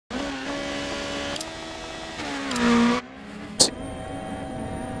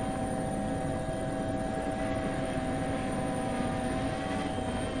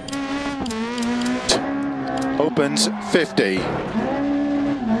opens 50. 4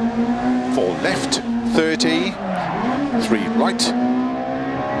 left, 30. 3 right,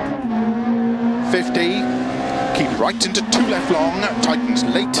 50. Keep right into 2 left long, tightens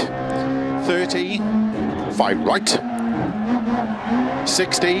late. 30. 5 right.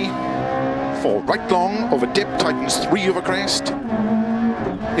 60. 4 right long, over dip, tightens 3 over crest.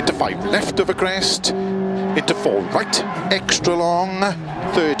 Into 5 left over crest. Into 4 right, extra long,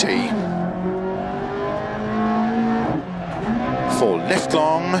 30. 4 left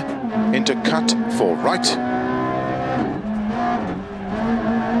long, into cut, 4 right.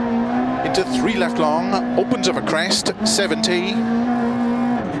 Into 3 left long, opens over crest, 70.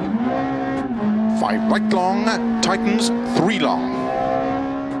 5 right long, tightens, 3 long.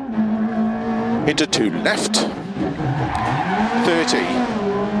 Into 2 left, 30.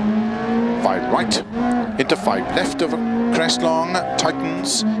 5 right, into 5 left over crest long,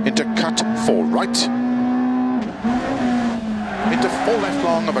 tightens, into cut, 4 right. Into 4 left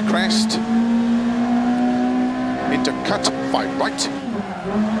long over crest, into cut, 5 right.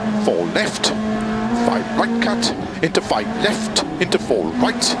 4 left, 5 right cut, into 5 left, into 4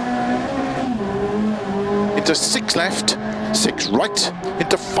 right, into 6 left, 6 right,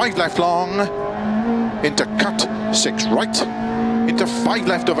 into 5 left long, into cut, 6 right, into 5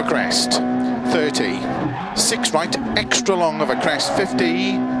 left over crest, 30, 6 right, extra long over crest,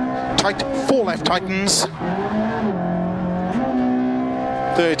 50, tight, 4 left tightens,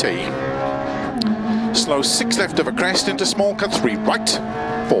 30, slow 6 left over crest into small cut, 3 right,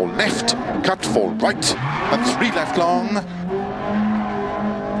 4 left, cut 4 right, and 3 left long,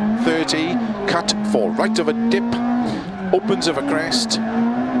 30, cut 4 right over dip, opens over crest,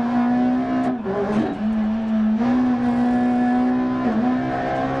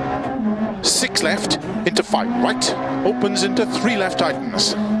 6 left, into 5 right, opens into 3 left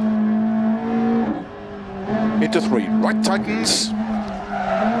tightens, into 3 right tightens,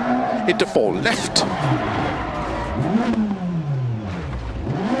 into 4 left,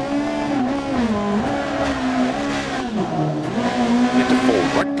 into 4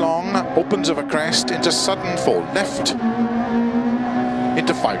 right long, opens over crest, into sudden 4 left,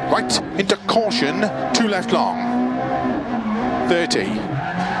 into 5 right, into caution, 2 left long, 30,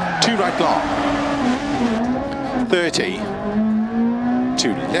 2 right long, 30,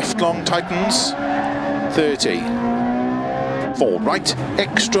 2 left long tightens, 30, 4 right,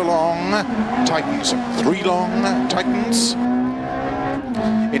 extra long, tightens, 3 long, tightens,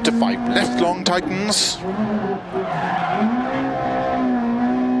 into 5 left long tightens,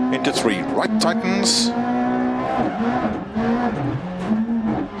 into 3 right tightens,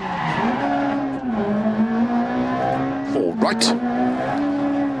 right,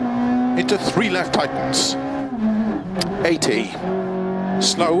 into 3 left tightens, 80,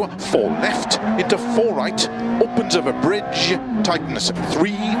 slow, 4 left, into 4 right, opens over bridge, tightens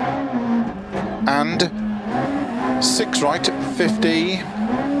 3, and 6 right, 50,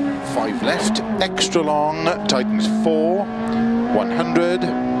 5 left, extra long, tightens 4, 100,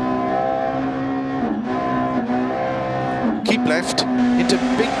 keep left, into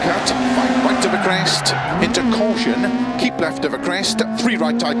big cut, 5 right over crest, into caution, keep left over crest, 3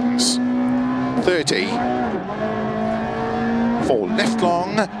 right tightens, 30, 4 left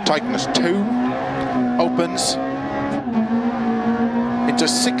long, tightens 2, opens, into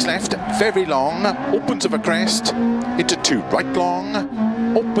 6 left, very long, opens over crest, into 2 right long,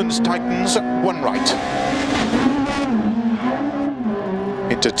 opens, tightens, 1 right,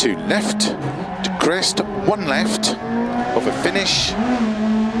 into 2 left, to crest, 1 left, over finish,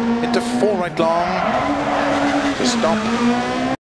 into 4 right long, to stop,